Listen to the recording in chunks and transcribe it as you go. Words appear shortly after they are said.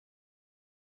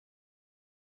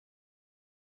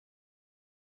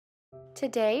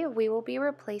Today we will be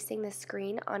replacing the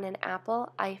screen on an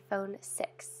Apple iPhone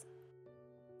 6.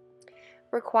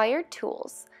 Required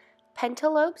tools: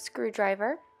 pentalobe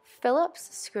screwdriver, phillips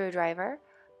screwdriver,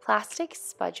 plastic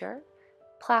spudger,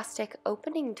 plastic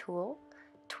opening tool,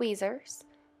 tweezers,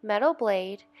 metal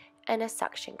blade, and a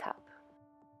suction cup.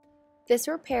 This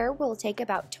repair will take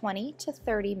about 20 to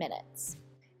 30 minutes.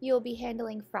 You'll be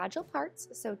handling fragile parts,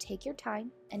 so take your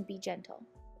time and be gentle.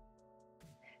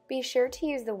 Be sure to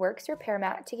use the Werx repair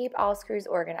mat to keep all screws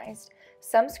organized.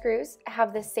 Some screws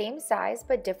have the same size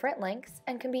but different lengths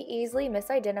and can be easily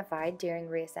misidentified during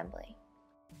reassembly.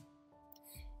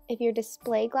 If your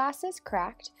display glass is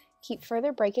cracked, keep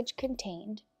further breakage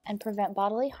contained and prevent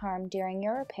bodily harm during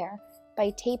your repair by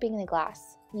taping the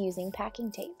glass using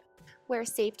packing tape. Wear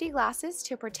safety glasses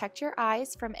to protect your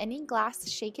eyes from any glass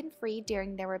shaken free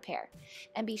during the repair,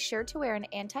 and be sure to wear an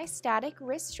anti-static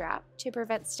wrist strap to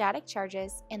prevent static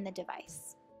charges in the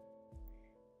device.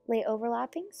 Lay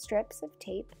overlapping strips of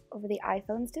tape over the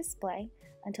iPhone's display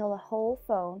until the whole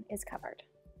phone is covered.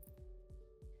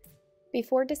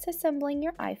 Before disassembling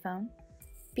your iPhone,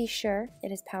 be sure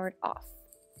it is powered off.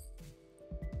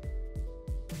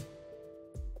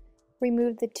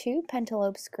 Remove the 2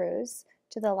 pentalobe screws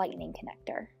to the lightning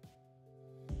connector.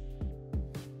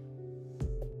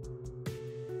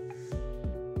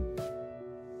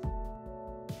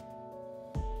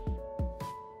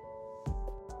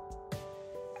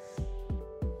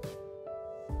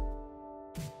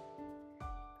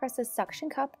 Press a suction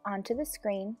cup onto the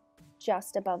screen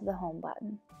just above the home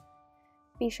button.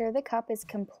 Be sure the cup is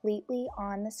completely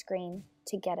on the screen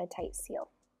to get a tight seal.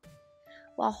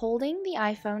 While holding the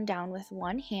iPhone down with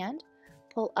one hand,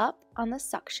 pull up on the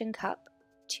suction cup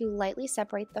to lightly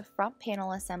separate the front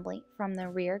panel assembly from the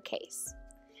rear case.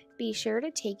 Be sure to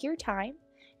take your time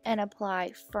and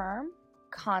apply firm,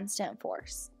 constant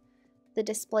force. The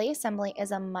display assembly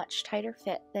is a much tighter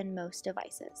fit than most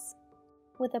devices.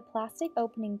 With a plastic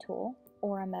opening tool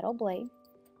or a metal blade,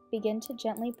 begin to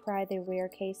gently pry the rear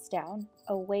case down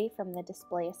away from the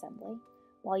display assembly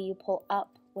while you pull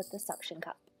up with the suction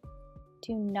cup.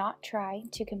 Do not try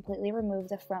to completely remove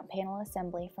the front panel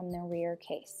assembly from the rear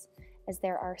case, as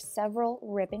there are several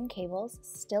ribbon cables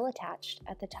still attached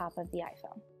at the top of the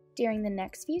iPhone. During the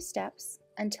next few steps,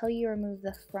 until you remove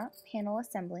the front panel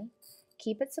assembly,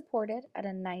 keep it supported at a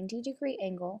 90-degree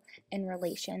angle in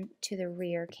relation to the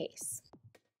rear case.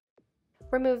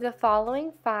 Remove the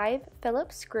following 5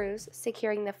 Phillips screws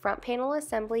securing the front panel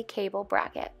assembly cable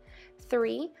bracket: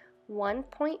 3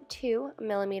 1.2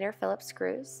 mm Phillips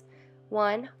screws,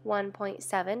 1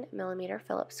 1.7 mm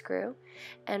Phillips screw,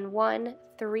 and 1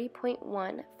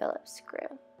 3.1 Phillips screw.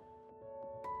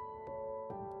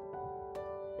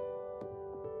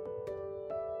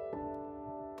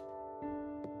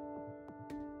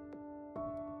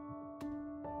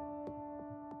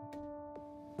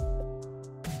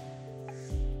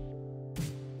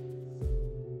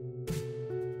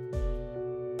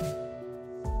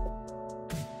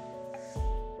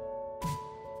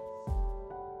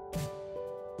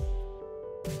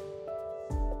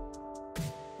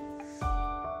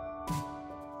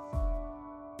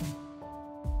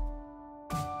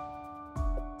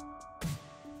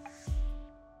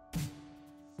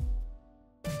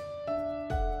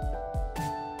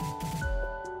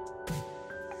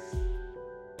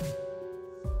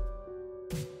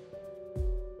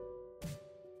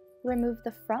 Remove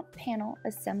the front panel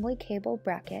assembly cable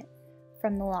bracket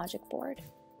from the logic board.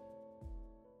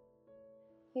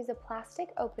 Use a plastic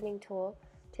opening tool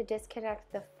to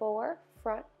disconnect the 4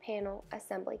 front panel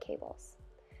assembly cables: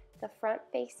 the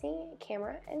front-facing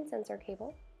camera and sensor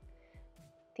cable,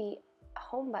 the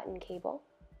home button cable,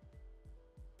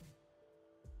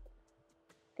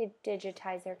 the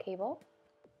digitizer cable,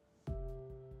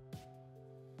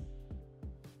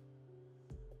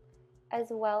 as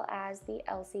well as the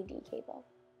LCD cable.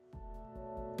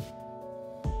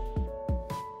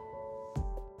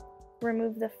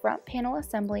 Remove the front panel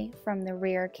assembly from the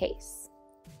rear case.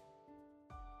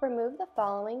 Remove the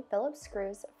following Phillips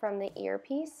screws from the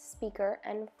earpiece, speaker,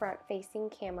 and front-facing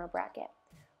camera bracket: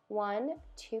 1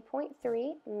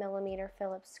 2.3 mm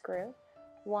Phillips screw,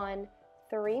 1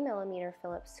 3 mm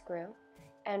Phillips screw,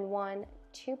 and 1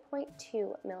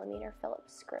 2.2 mm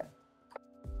Phillips screw.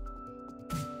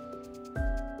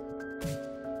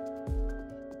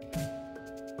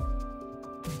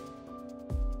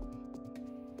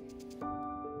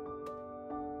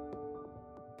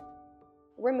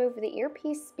 Remove the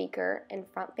earpiece, speaker, and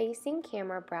front-facing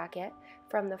camera bracket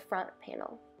from the front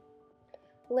panel.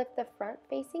 Lift the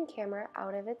front-facing camera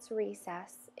out of its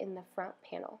recess in the front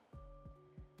panel.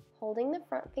 Holding the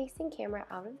front-facing camera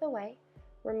out of the way,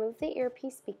 Remove the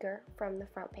earpiece speaker from the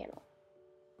front panel.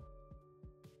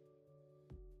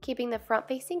 Keeping the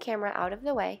front-facing camera out of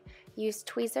the way, use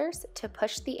tweezers to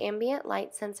push the ambient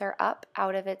light sensor up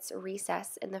out of its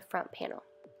recess in the front panel.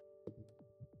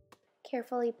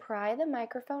 Carefully pry the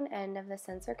microphone end of the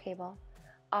sensor cable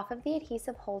off of the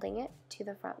adhesive holding it to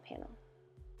the front panel.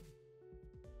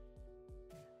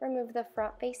 Remove the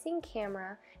front-facing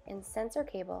camera and sensor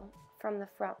cable from the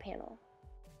front panel.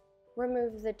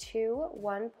 Remove the two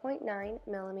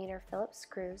 1.9mm Phillips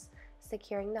screws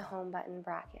securing the home button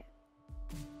bracket.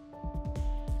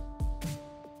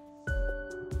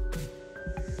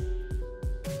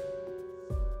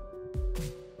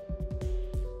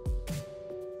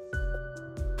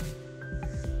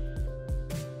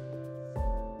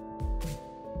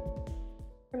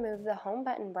 Remove the home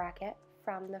button bracket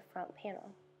from the front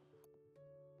panel.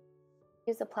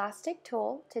 Use a plastic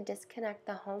tool to disconnect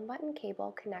the home button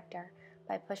cable connector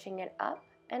by pushing it up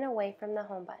and away from the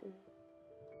home button.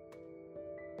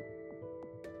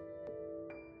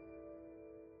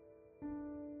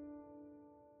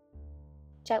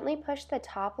 Gently push the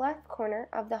top left corner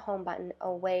of the home button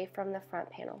away from the front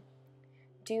panel.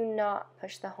 Do not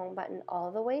push the home button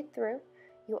all the way through.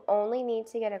 You only need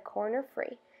to get a corner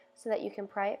free so that you can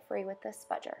pry it free with the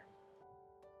spudger.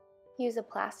 Use a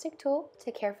plastic tool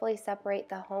to carefully separate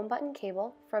the home button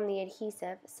cable from the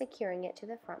adhesive securing it to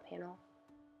the front panel.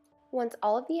 Once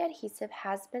all of the adhesive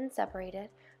has been separated,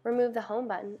 remove the home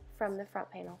button from the front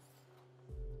panel.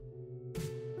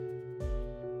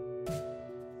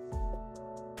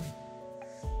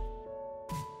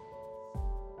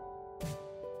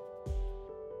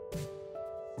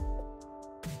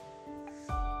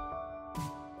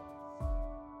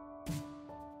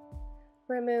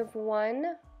 Remove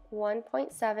one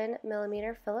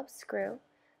 1.7mm Phillips screw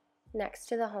next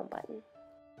to the home button.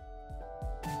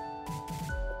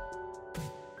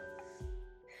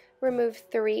 Remove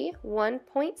three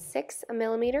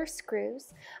 1.6mm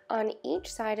screws on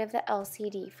each side of the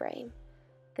LCD frame.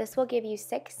 This will give you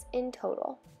 6 in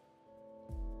total.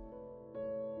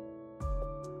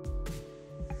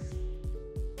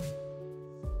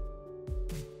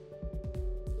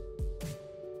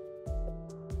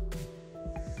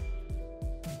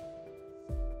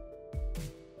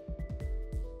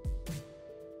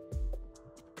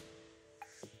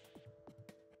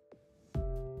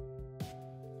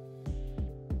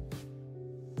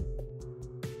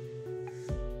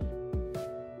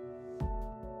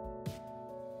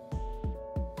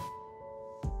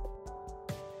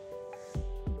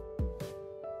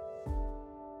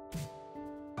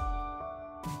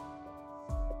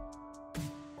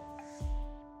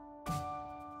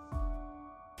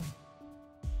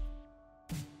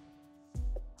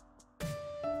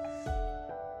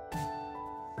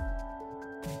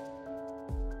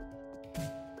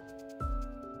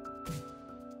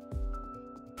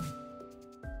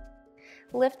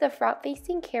 Lift the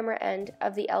front-facing camera end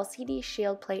of the LCD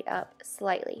shield plate up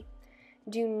slightly.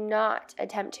 Do not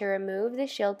attempt to remove the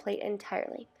shield plate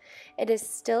entirely. It is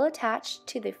still attached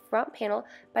to the front panel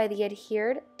by the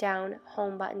adhered down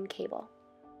home button cable.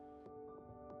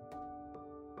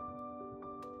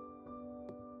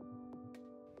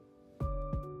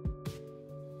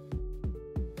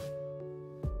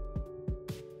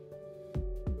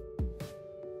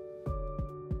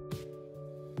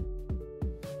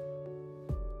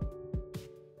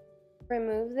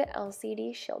 Remove the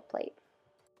LCD shield plate.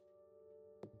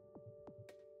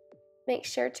 Make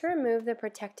sure to remove the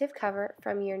protective cover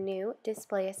from your new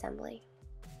display assembly.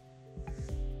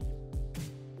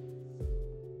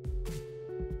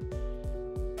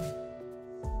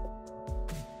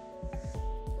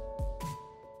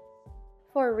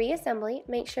 For reassembly,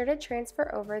 make sure to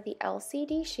transfer over the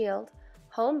LCD shield,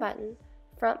 home button,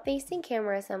 front-facing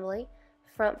camera assembly,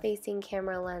 front-facing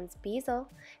camera lens bezel,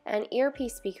 and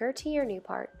earpiece speaker to your new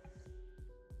part.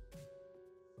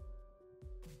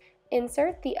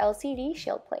 Insert the LCD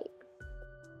shield plate.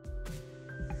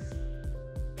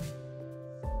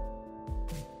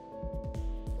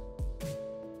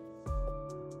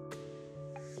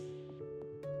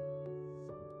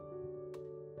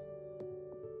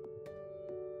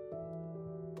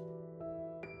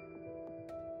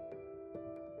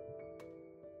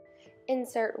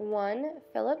 Insert one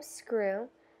Phillips screw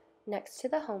next to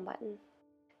the home button.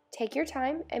 Take your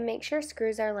time and make sure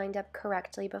screws are lined up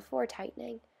correctly before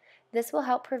tightening. This will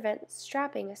help prevent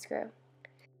strapping a screw.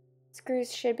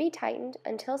 Screws should be tightened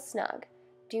until snug.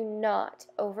 Do not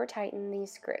over-tighten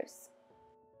these screws.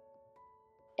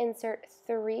 Insert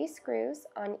 3 screws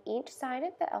on each side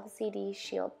of the LCD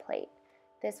shield plate.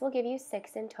 This will give you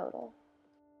 6 in total.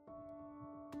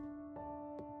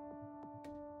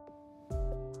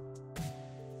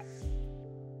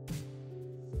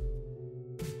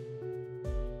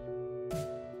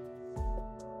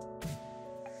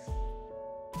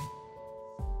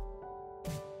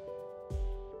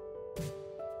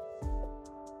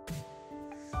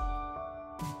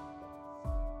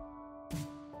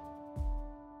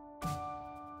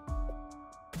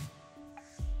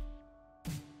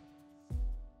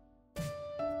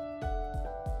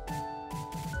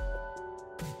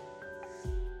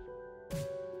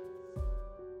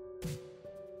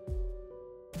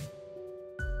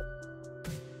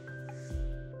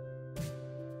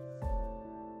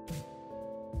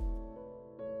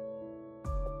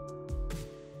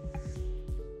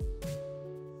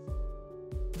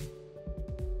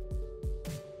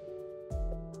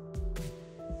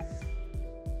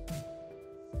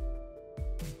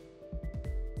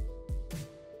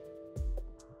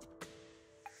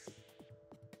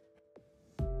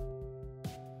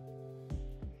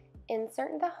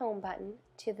 Insert the home button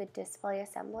to the display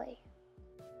assembly.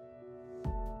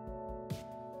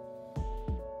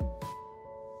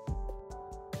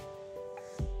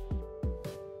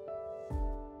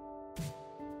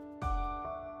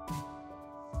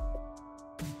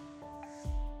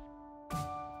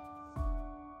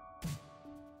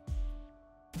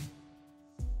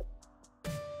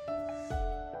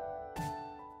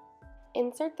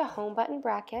 Insert the home button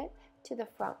bracket to the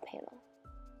front panel.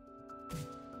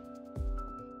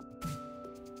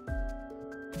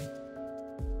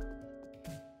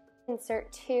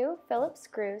 Insert 2 Phillips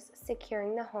screws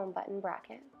securing the home button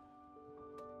bracket.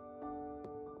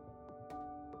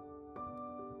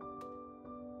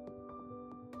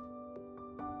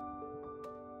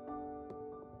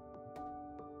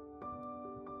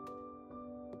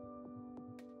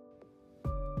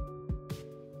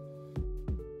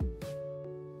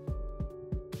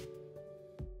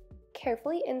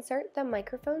 Carefully insert the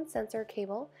microphone sensor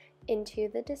cable into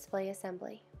the display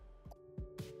assembly.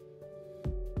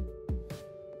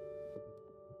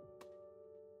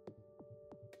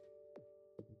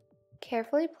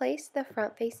 Carefully place the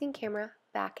front-facing camera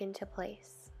back into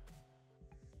place.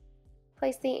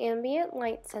 Place the ambient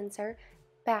light sensor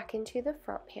back into the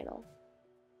front panel.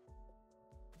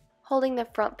 Holding the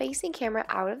front-facing camera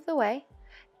out of the way,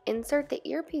 insert the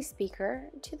earpiece speaker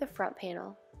to the front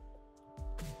panel.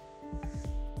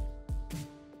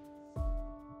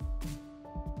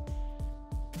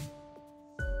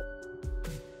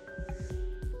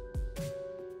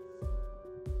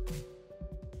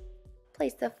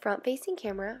 Place the front-facing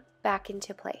camera back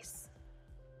into place.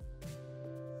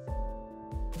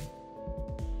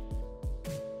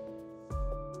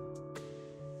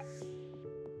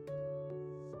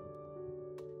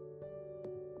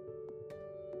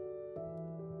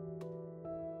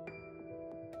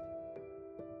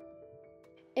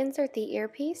 Insert the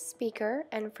earpiece, speaker,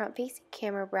 and front-facing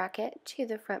camera bracket to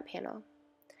the front panel.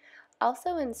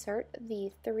 Also insert the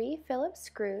 3 Phillips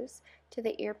screws to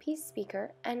the earpiece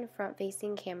speaker and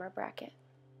front-facing camera bracket.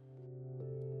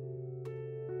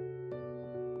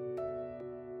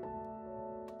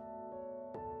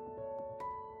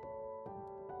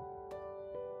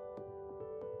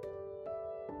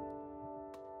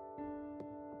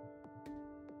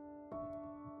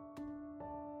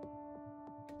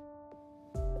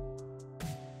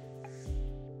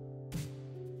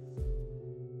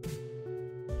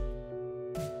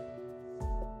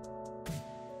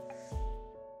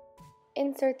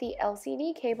 Insert the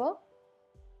LCD cable,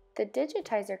 the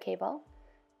digitizer cable,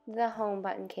 the home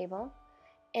button cable,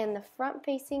 and the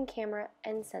front-facing camera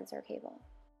and sensor cable.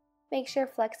 Make sure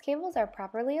flex cables are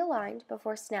properly aligned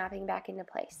before snapping back into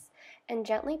place, and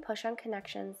gently push on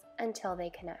connections until they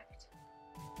connect.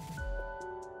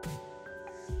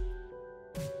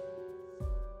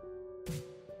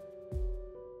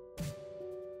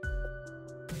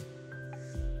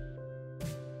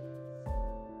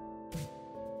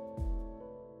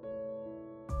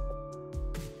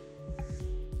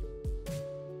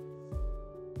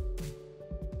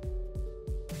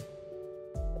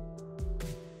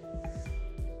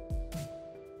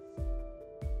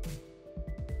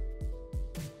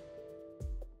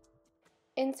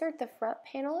 Insert the front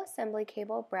panel assembly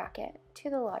cable bracket to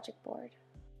the logic board.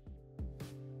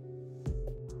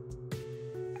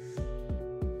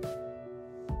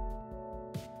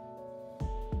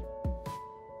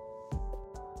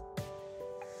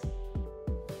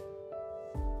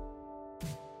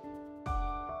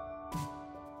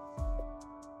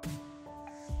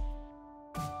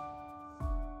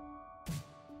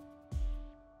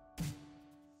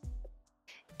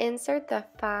 Insert the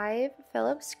 5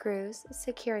 Phillips screws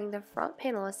securing the front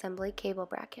panel assembly cable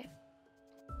bracket.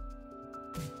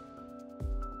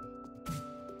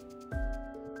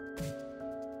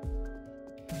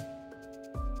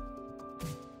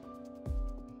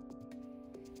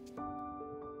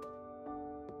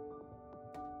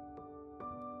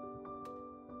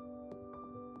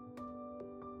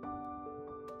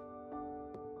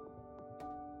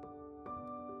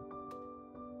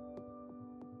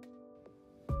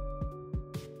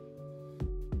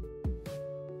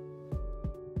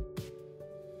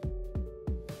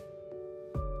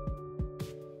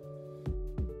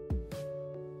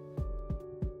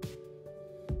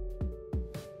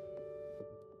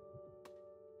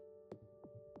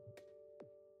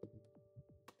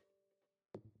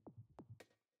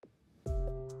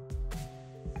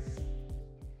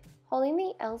 Holding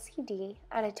the LCD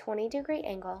at a 20-degree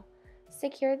angle,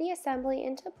 secure the assembly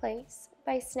into place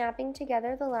by snapping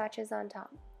together the latches on top.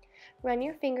 Run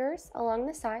your fingers along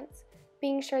the sides,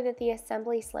 being sure that the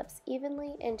assembly slips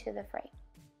evenly into the frame.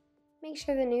 Make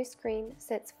sure the new screen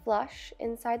sits flush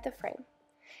inside the frame.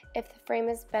 If the frame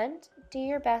is bent, do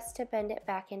your best to bend it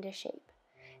back into shape.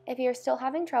 If you're still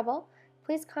having trouble,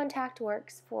 please contact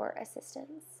Werx for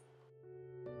assistance.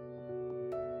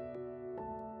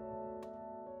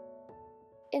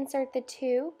 Insert the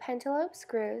 2 pentalobe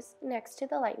screws next to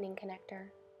the lightning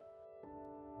connector.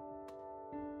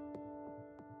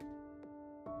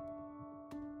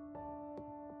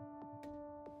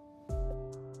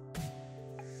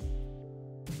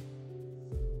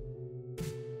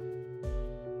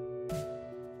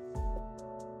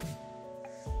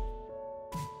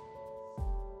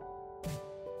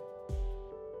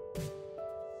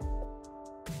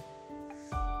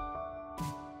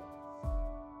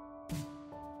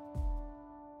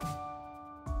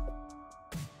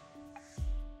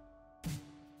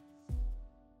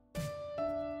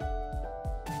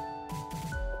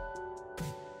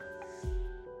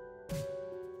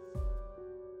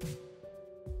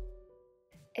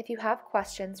 If you have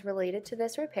questions related to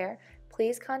this repair,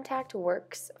 please contact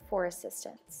Werx for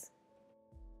assistance.